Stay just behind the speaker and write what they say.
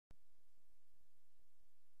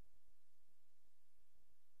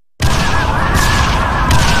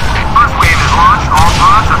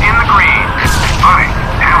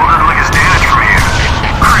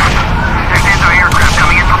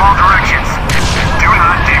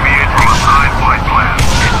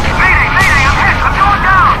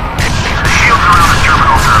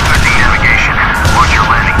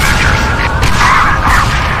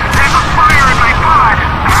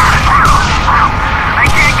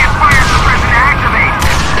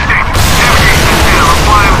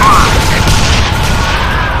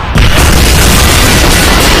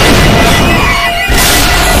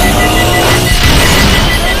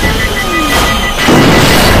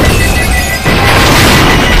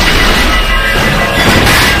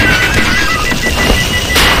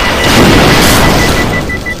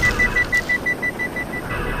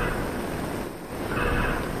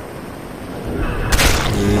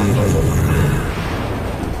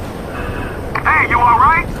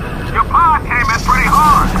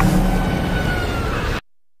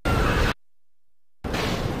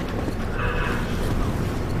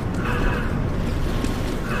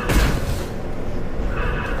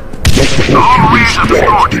all Marines at the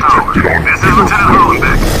storage tower. This is Lieutenant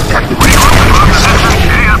Hollenbeck. Regroup and move position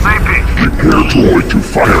ASAP. Repair droid to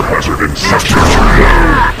fire hazard in Sector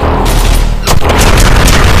 2.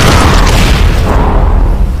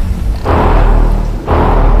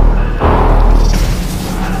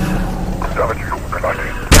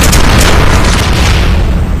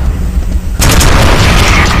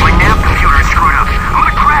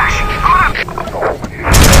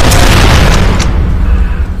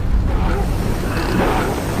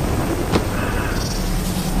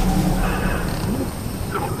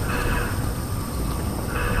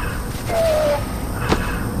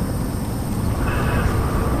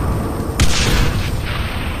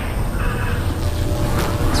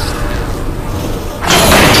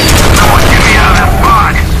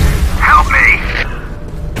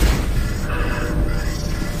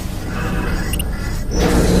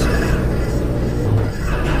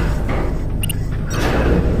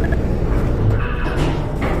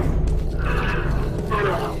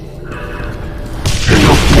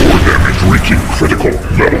 Critical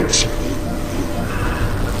levels.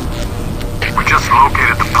 We just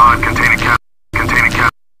located the pod containing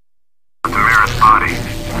Captain Mara's body.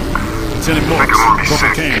 Lieutenant Morris,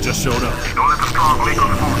 Corporal Kane just showed up. Don't let the strong legal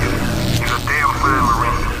fool you. He's a damn fine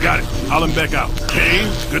Marine. Got it. Hollenbeck out. Kane,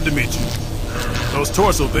 good to meet you. Those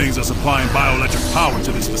torso things are supplying bioelectric power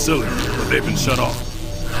to this facility, but they've been shut off.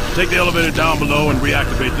 Take the elevator down below and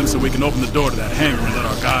reactivate them so we can open the door to that hangar and let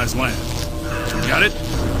our guys land. You got it?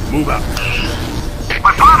 Move out.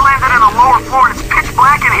 My pod landed on the lower floor and it's pitch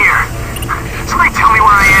black in here. Somebody tell me where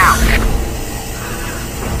I am.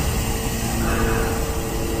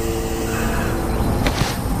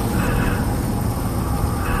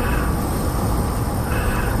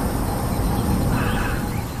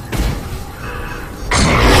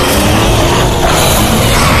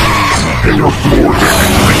 Hangar floor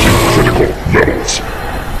damage reaching critical levels.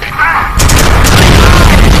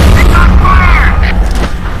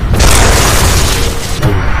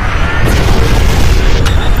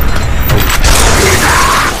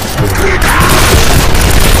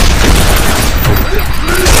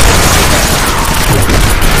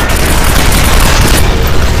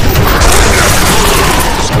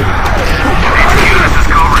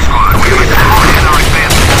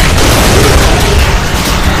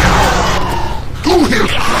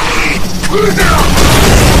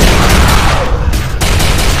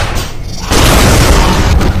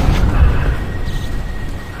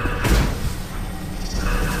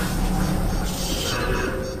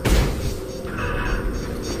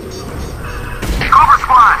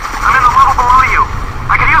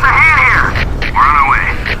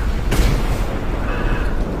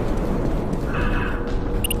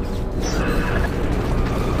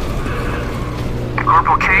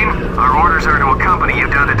 Corporal Kane, our orders are to accompany you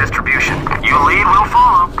down to distribution. You lead, we'll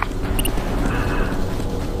follow.